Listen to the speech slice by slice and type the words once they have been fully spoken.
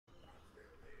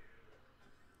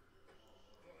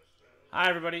Hi,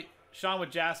 everybody. Sean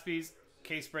with Jaspys,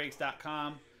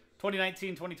 CaseBreaks.com.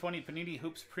 2019-2020 Panini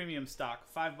Hoops Premium Stock,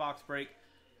 5-box break.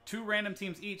 2 random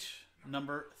teams each,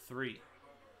 number 3.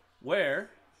 Where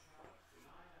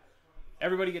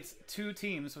everybody gets 2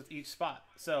 teams with each spot.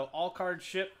 So, all cards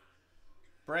ship.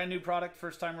 Brand new product,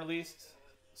 first time released.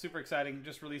 Super exciting,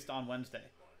 just released on Wednesday.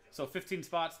 So, 15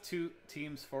 spots, 2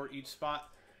 teams for each spot.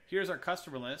 Here's our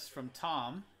customer list from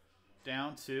Tom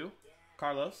down to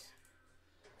Carlos.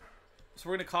 So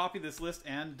we're going to copy this list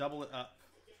and double it up.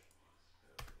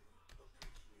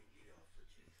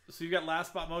 So you've got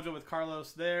Last Spot Mojo with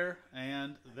Carlos there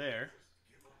and there.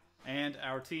 And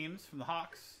our teams from the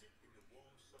Hawks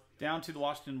down to the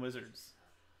Washington Wizards.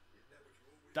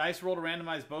 Dice roll to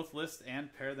randomize both lists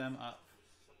and pair them up.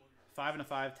 5 and a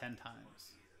 5, 10 times.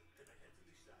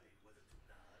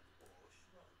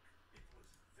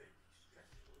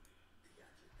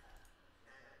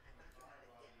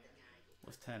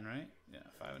 Was 10, right? Yeah,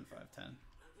 5 and 5, 10.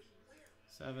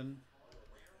 7.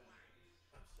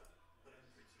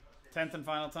 10th and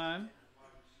final time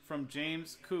from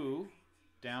James Koo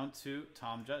down to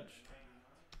Tom Judge.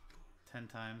 10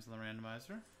 times on the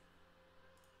randomizer.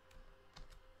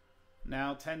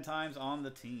 Now 10 times on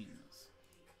the teams.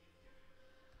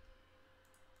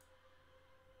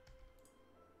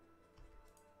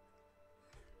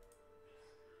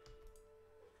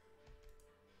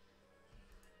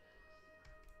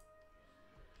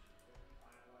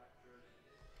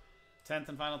 Tenth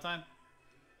and final time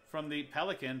from the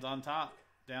Pelicans on top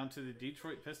down to the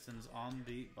Detroit Pistons on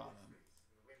the bottom.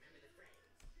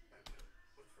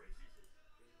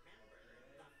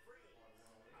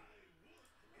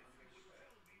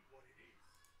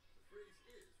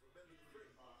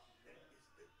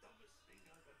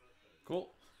 Cool.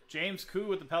 James Koo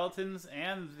with the Pelicans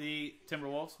and the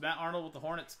Timberwolves. Matt Arnold with the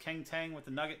Hornets. Keng Tang with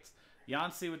the Nuggets.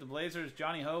 Yancey with the Blazers.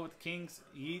 Johnny Ho with the Kings.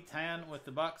 Yi Tan with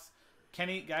the Bucks.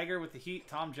 Kenny Geiger with the Heat.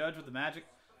 Tom Judge with the Magic.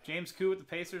 James Koo with the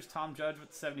Pacers. Tom Judge with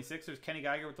the 76ers. Kenny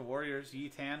Geiger with the Warriors. Yi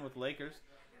Tan with the Lakers.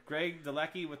 Greg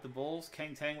Delecki with the Bulls.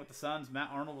 Keng Tang with the Suns. Matt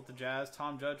Arnold with the Jazz.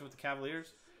 Tom Judge with the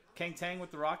Cavaliers. Keng Tang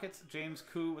with the Rockets. James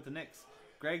Koo with the Knicks.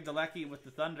 Greg Delecki with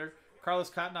the Thunder. Carlos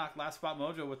Kotnock, Last Spot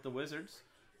Mojo with the Wizards.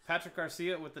 Patrick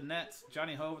Garcia with the Nets.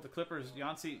 Johnny Ho with the Clippers.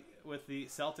 Yancey with the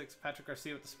Celtics. Patrick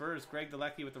Garcia with the Spurs. Greg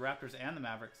Delecki with the Raptors and the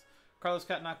Mavericks. Carlos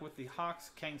Kotnock with the Hawks.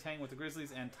 Keng Tang with the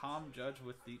Grizzlies. And Tom Judge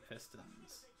with the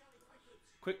Pistons.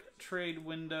 Quick trade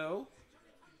window.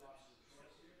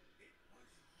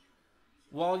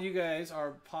 While you guys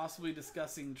are possibly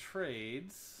discussing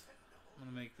trades, I'm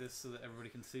going to make this so that everybody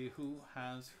can see who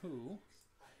has who.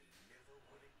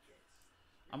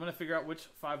 I'm going to figure out which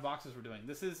 5 boxes we're doing.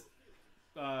 This is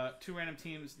 2 random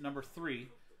teams, number 3.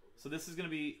 So this is going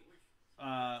to be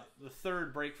the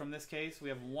 3rd break from this case. We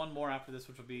have 1 more after this,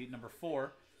 which will be number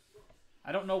 4.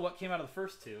 I don't know what came out of the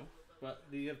first 2, but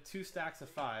you have 2 stacks of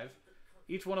 5.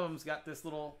 Each one of them's got this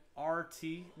little RT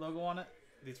logo on it.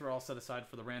 These were all set aside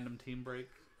for the random team break.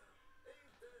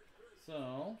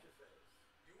 So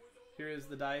here is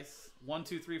the dice. 1,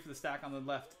 2, 3 for the stack on the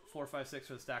left. 4, 5, 6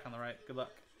 for the stack on the right. Good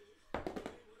luck.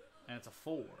 And it's a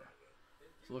 4.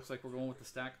 So it looks like we're going with the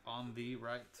stack on the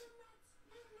right.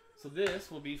 So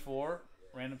this will be for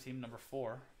random team number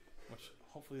 4, which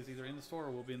hopefully is either in the store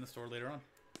or will be in the store later on.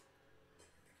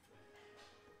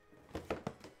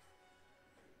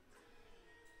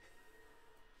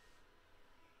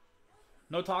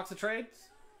 No talks of trades.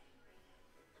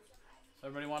 So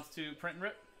everybody wants to print and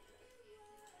rip.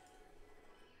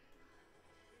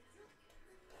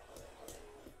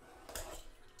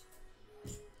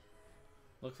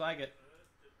 Looks like it.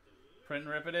 Print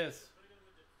and rip it is.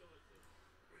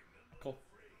 Cool.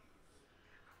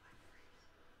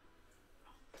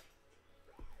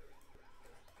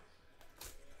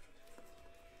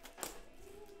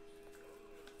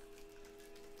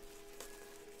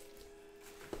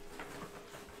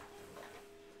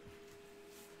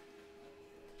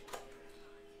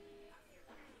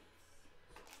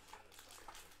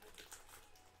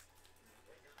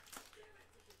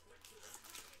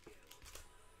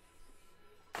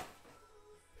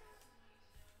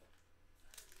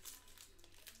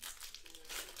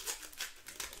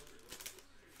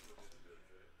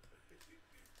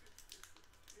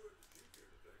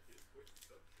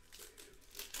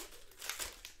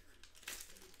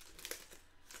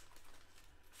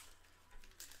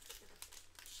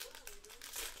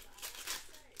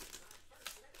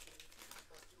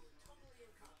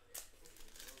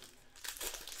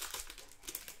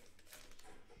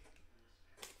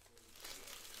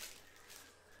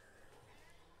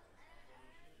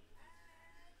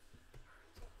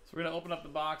 So we're going to open up the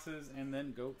boxes and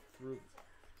then go through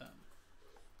them.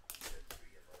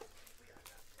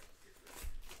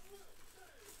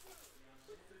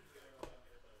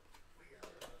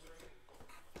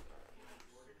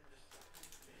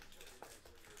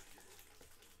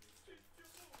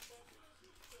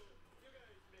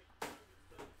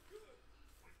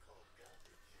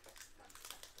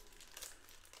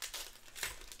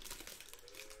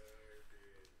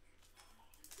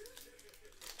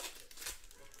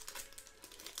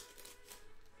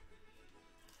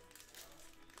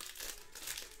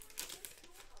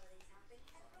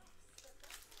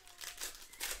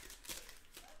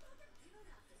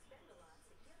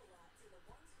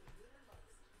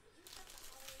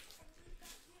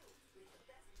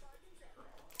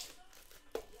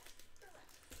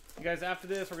 You guys, after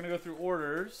this, we're going to go through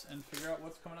orders and figure out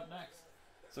what's coming up next.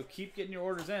 So keep getting your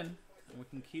orders in, and we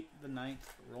can keep the night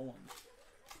rolling.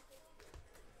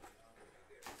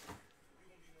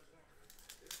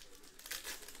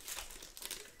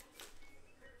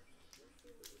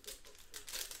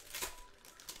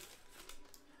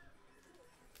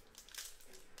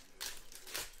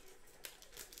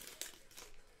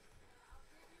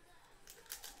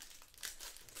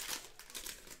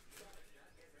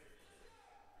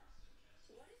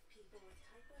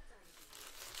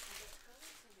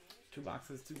 Two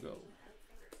boxes to go.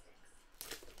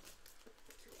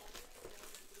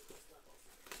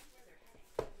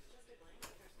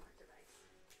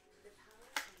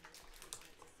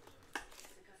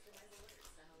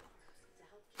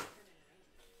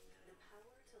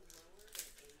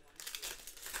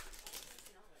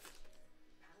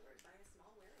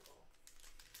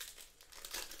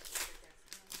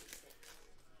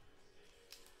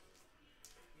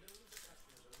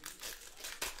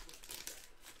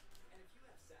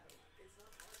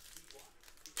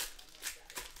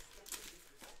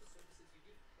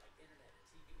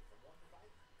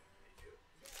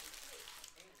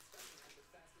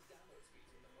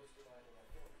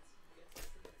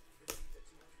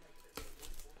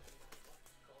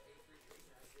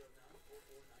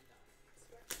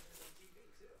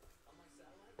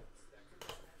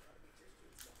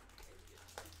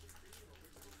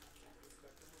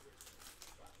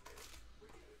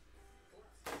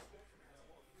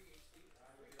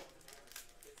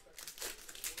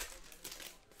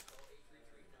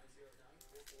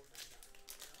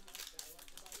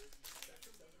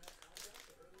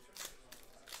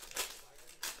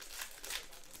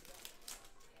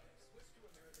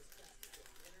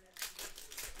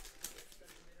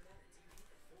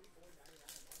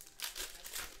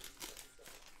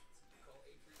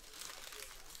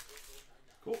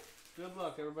 Cool. Good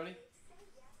luck, everybody.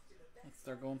 Let's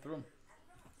start going through them.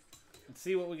 Let's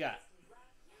see what we got.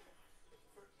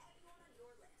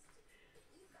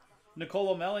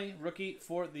 Nicolo Melli, rookie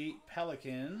for the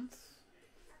Pelicans.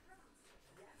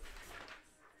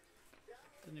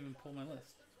 Didn't even pull my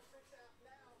list.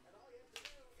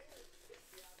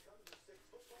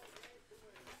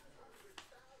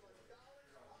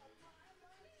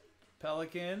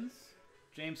 Pelicans,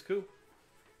 James Koo.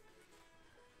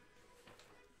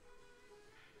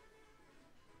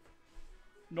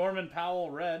 Norman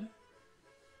Powell, red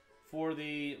for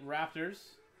the Raptors.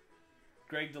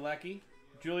 Greg Dlecke.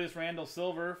 Julius Randle,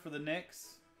 silver for the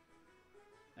Knicks.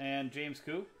 And James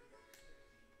Koo.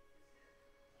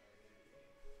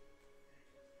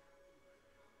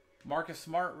 Marcus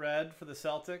Smart, red for the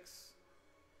Celtics.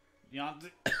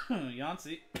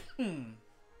 Yancey.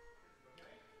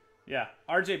 Yeah.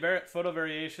 RJ Barrett, photo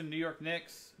variation, New York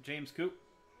Knicks. James Koo.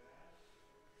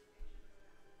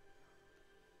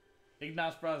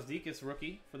 Ignas Brazdeikis,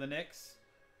 rookie for the Knicks.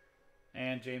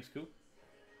 And James Koo.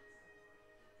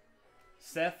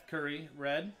 Seth Curry,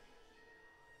 red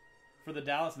for the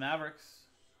Dallas Mavericks.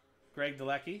 Greg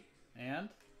Dlecke. And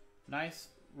nice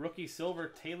rookie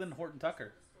silver, Talen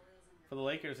Horton-Tucker for the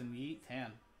Lakers and Yeet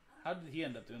Tan. How did he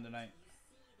end up doing tonight?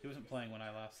 He wasn't playing when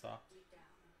I last saw.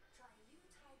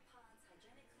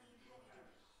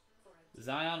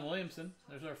 Zion Williamson.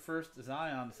 There's our first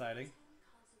Zion sighting.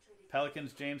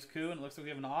 Pelicans, James Koo, and it looks like we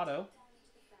have an auto.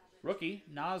 Rookie,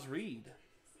 Naz Reid.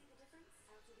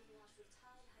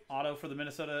 Auto for the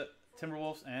Minnesota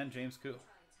Timberwolves and James Koo.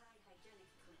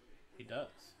 He does.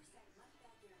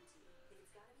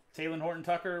 Talen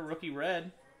Horton-Tucker, rookie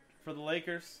red for the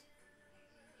Lakers.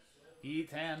 Yi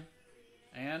Tan.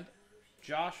 And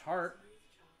Josh Hart,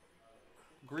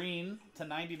 green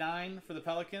 /99 for the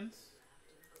Pelicans.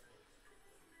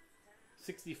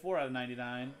 64 out of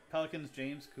 99. Pelicans,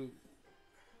 James Koo.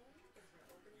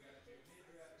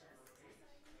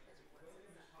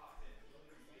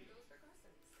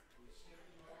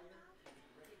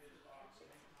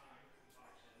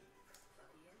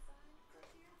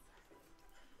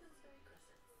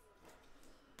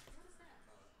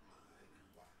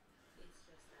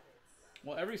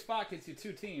 Well, every spot gets you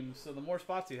 2 teams, so the more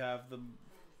spots you have, the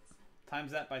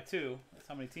times that by 2. That's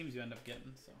how many teams you end up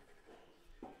getting. So.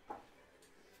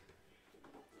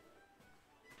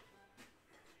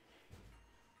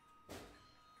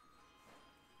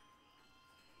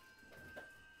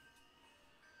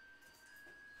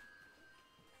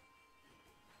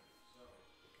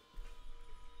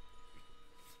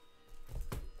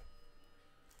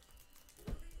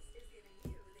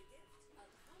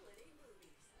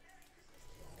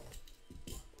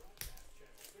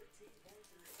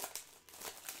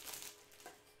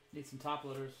 Need some top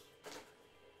loaders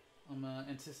I'm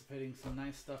anticipating some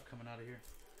nice stuff coming out of here.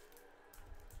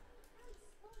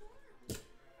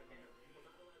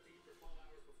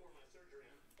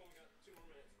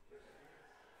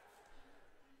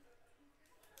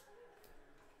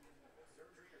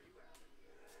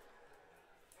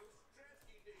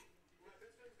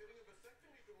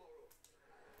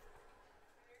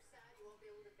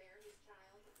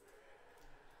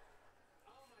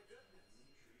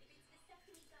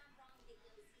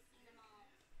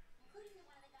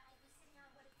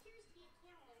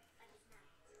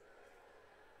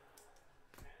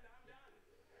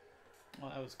 Well,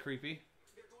 that was creepy.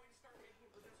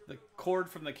 The cord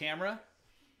from the camera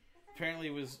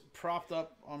apparently was propped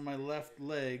up on my left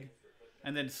leg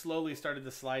and then slowly started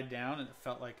to slide down, and it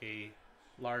felt like a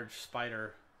large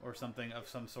spider or something of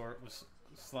some sort was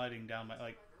sliding down my,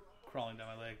 like, crawling down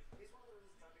my leg.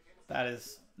 That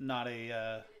is not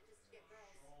a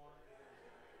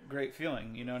great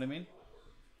feeling, you know what I mean?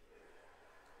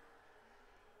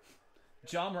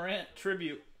 John Morant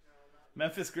tribute.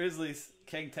 Memphis Grizzlies,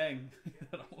 Kang Tang.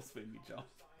 That almost made me jump.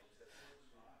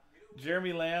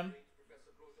 Jeremy Lamb,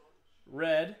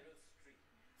 red.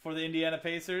 For the Indiana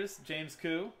Pacers, James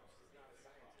Koo.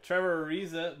 Trevor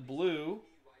Ariza, blue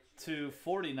to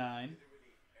 49.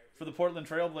 For the Portland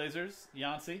Trail Blazers,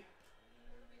 Yancey.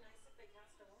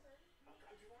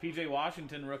 PJ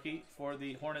Washington, rookie for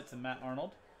the Hornets and Matt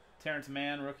Arnold. Terrence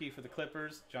Mann, rookie for the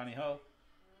Clippers, Johnny Ho.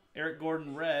 Eric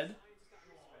Gordon, red.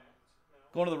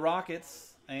 Going to the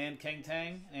Rockets, and Kang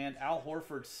Tang, and Al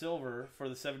Horford, silver for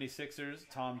the 76ers,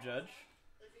 Tom Judge.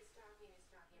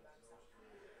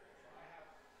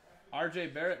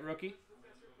 RJ Barrett, rookie.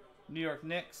 New York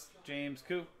Knicks, James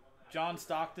Koo. John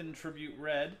Stockton, tribute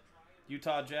red.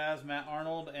 Utah Jazz, Matt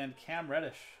Arnold, and Cam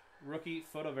Reddish, rookie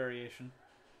photo variation.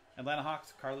 Atlanta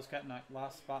Hawks, Carlos Katnack,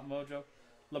 Lost Spot Mojo.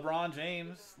 LeBron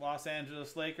James, Los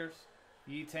Angeles Lakers,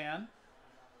 Yi Tan.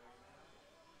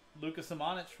 Luka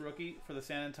Samanic, rookie for the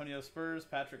San Antonio Spurs,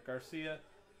 Patrick Garcia,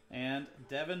 and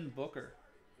Devin Booker.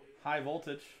 High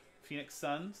Voltage, Phoenix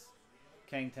Suns,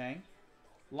 Kang Tang.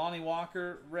 Lonnie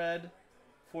Walker, red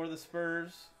for the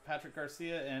Spurs, Patrick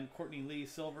Garcia, and Courtney Lee,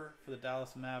 silver for the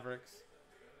Dallas Mavericks,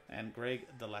 and Greg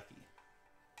Delecki.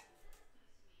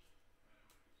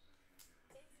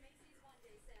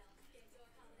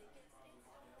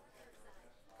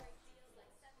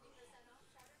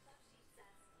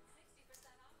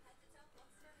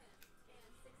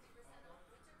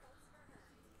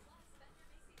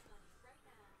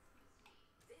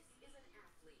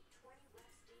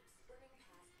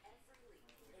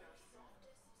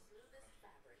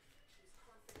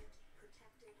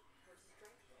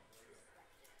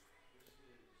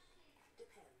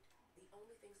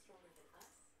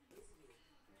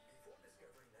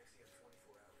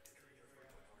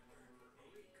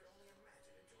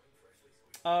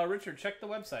 Richard, check the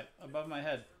website above my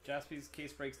head,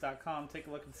 jaspyscasebreaks.com. Take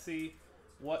a look and see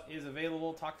what is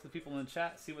available. Talk to the people in the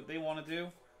chat, see what they want to do.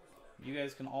 You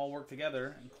guys can all work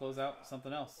together and close out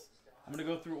something else. I'm going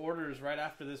to go through orders right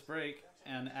after this break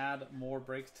and add more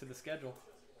breaks to the schedule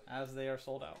as they are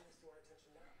sold out.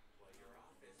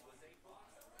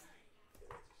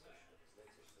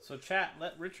 So chat,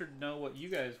 let Richard know what you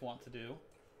guys want to do,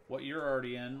 what you're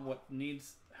already in, what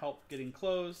needs help getting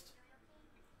closed.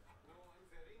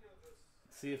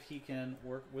 See if he can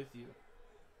work with you.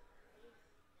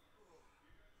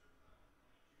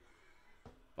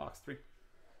 Box 3.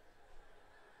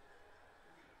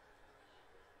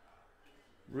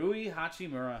 Rui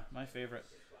Hachimura, my favorite.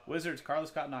 Wizards,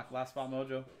 Carlos Katnack, Last Spot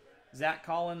Mojo. Zach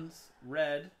Collins,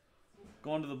 red.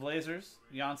 Going to the Blazers,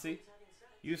 Yancey.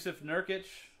 Yusuf Nurkic,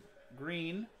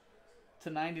 green to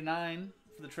 99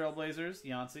 for the Trailblazers,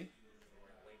 Yancey.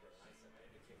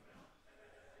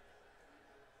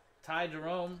 Ty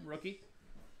Jerome, rookie.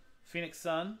 Phoenix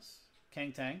Suns,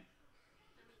 Kang Tang.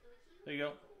 There you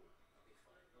go.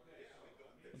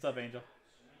 What's up, Angel?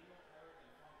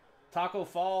 Taco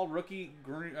Fall, rookie,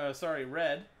 green,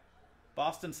 red.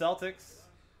 Boston Celtics,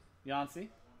 Yancey.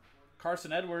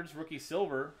 Carson Edwards, rookie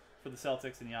silver for the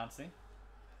Celtics and Yancey.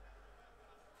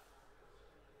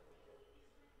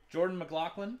 Jordan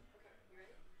McLaughlin,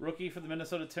 rookie for the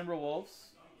Minnesota Timberwolves,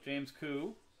 James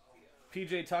Koo.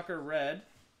 PJ Tucker, red.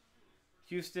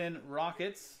 Houston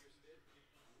Rockets,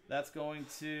 that's going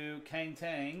to Kang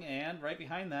Tang. And right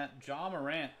behind that, Ja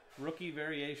Morant, rookie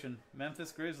variation.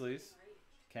 Memphis Grizzlies,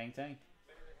 Kang Tang.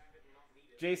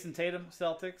 Jason Tatum,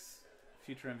 Celtics,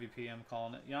 future MVP, I'm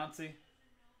calling it. Yancey,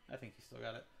 I think he still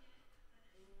got it.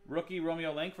 Rookie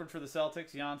Romeo Langford for the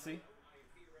Celtics, Yancey.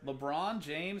 LeBron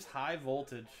James, High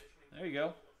Voltage. There you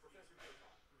go.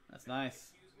 That's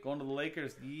nice. Going to the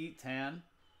Lakers, Yi Tan.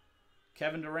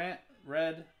 Kevin Durant,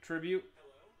 red, tribute.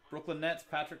 Brooklyn Nets,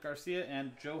 Patrick Garcia,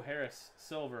 and Joe Harris,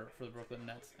 silver for the Brooklyn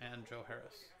Nets and Joe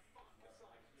Harris.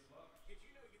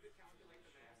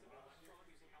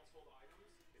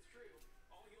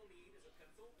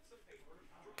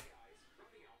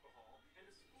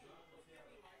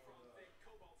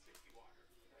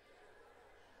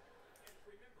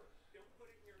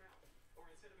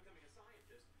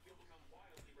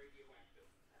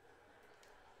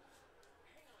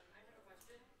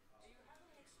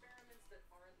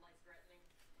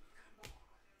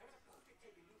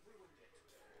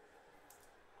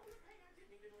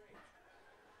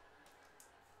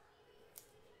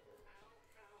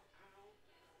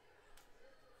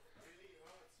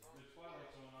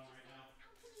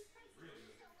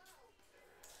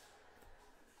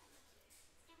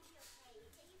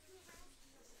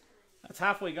 That's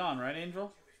halfway gone, right,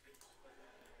 Angel?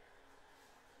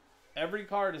 Every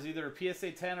card is either a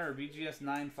PSA 10 or a BGS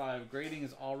 9.5. Grading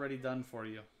is already done for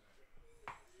you.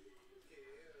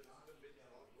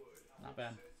 Not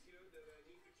bad.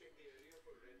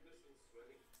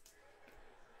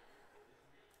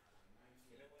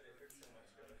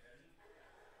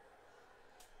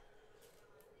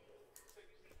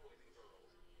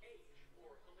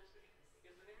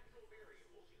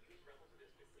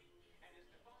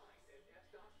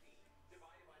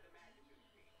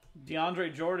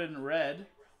 DeAndre Jordan, red.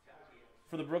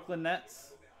 For the Brooklyn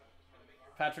Nets,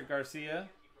 Patrick Garcia.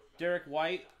 Derek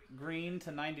White, green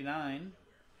to 99.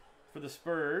 For the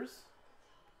Spurs,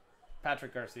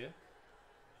 Patrick Garcia.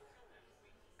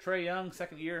 Trae Young,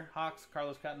 second year. Hawks,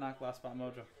 Carlos Catanac, last spot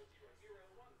mojo.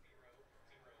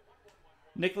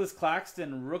 Nicholas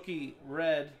Claxton, rookie,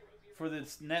 red. For the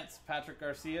Nets, Patrick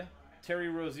Garcia. Terry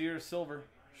Rozier, silver.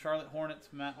 Charlotte Hornets,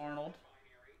 Matt Arnold.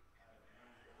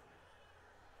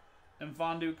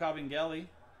 Mfandu Kabengele,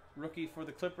 rookie for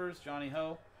the Clippers, Johnny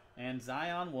Ho. And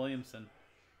Zion Williamson,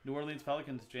 New Orleans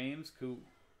Pelicans, James Koo.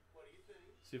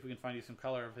 See if we can find you some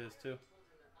color of his too.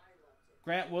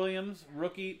 Grant Williams,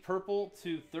 rookie, purple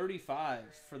to 35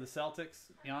 for the Celtics,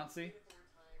 Yancey.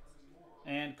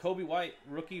 And Kobe White,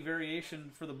 rookie variation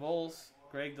for the Bulls,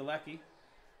 Greg Delecki.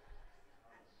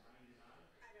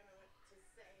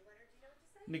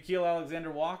 Nickeil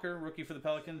Alexander-Walker, rookie for the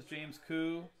Pelicans, James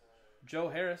Koo. Joe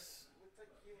Harris,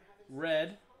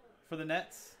 red for the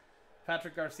Nets,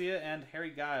 Patrick Garcia, and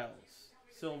Harry Giles,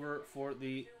 silver for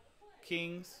the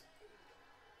Kings,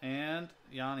 and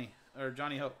Johnny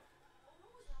Hope.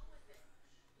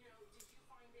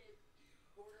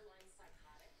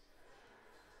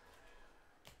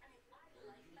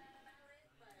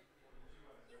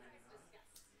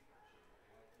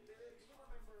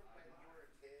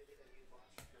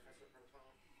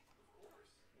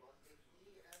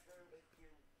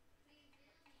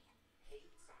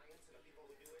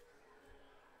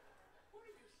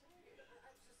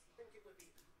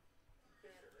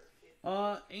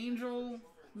 Angel,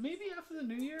 maybe after the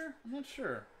new year? I'm not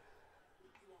sure.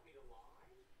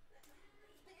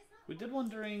 We did one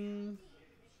during...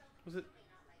 Was it...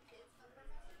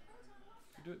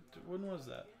 When was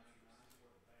that?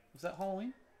 Was that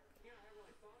Halloween?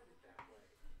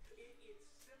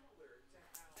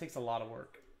 It takes a lot of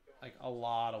work. Like, a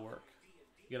lot of work.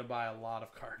 You gotta buy a lot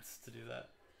of cards to do that.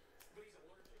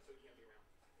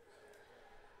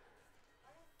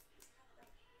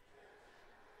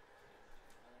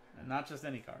 And not just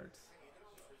any cards.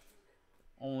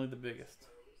 Only the biggest.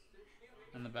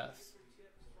 And the best.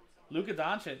 Luka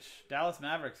Doncic, Dallas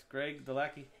Mavericks, Greg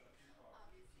Delecki.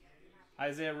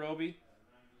 Isaiah Roby,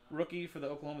 rookie for the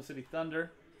Oklahoma City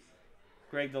Thunder,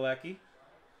 Greg Delecki.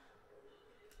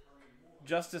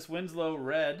 Justice Winslow,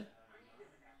 red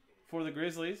for the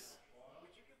Grizzlies.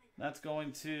 That's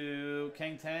going to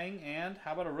Kang Tang. And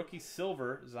how about a rookie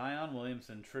silver, Zion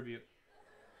Williamson, tribute.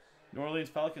 New Orleans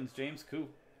Pelicans, James Koo.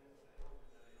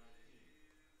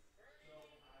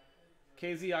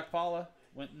 KZ Okpala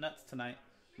went nuts tonight.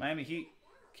 Miami Heat,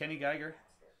 Kenny Geiger.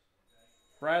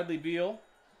 Bradley Beal,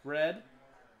 red.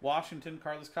 Washington,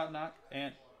 Carlos Catanac.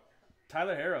 And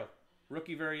Tyler Herro,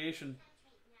 rookie variation.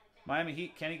 Miami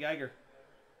Heat, Kenny Geiger.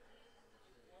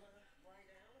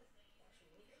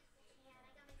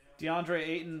 DeAndre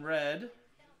Ayton, red.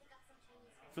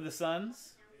 For the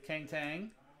Suns, Kang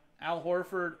Tang. Al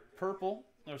Horford,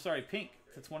 pink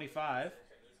to 25.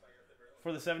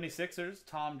 For the 76ers,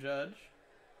 Tom Judge.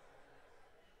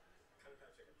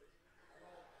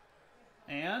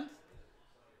 And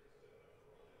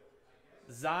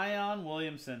Zion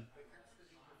Williamson,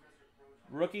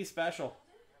 rookie special.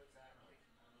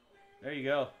 There you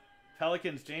go.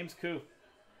 Pelicans, James Koo.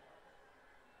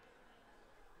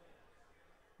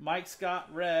 Mike Scott,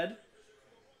 red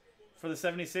For the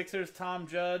 76ers, Tom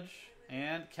Judge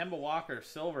and Kemba Walker,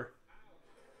 silver.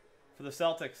 For the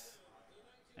Celtics,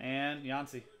 and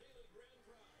Yancey.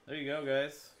 There you go,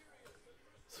 guys.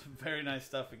 Some very nice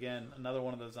stuff again. Another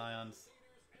one of those Zions.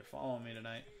 They're following me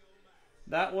tonight.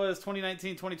 That was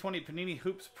 2019-2020 Panini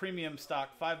Hoops Premium Stock.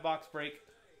 5-box break.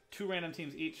 2 random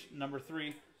teams each. Number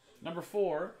 3. Number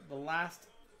 4, the last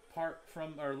part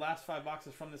from, or last 5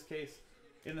 boxes from this case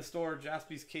in the store,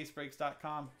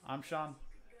 jaspyscasebreaks.com. I'm Sean.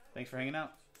 Thanks for hanging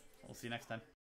out. We'll see you next time.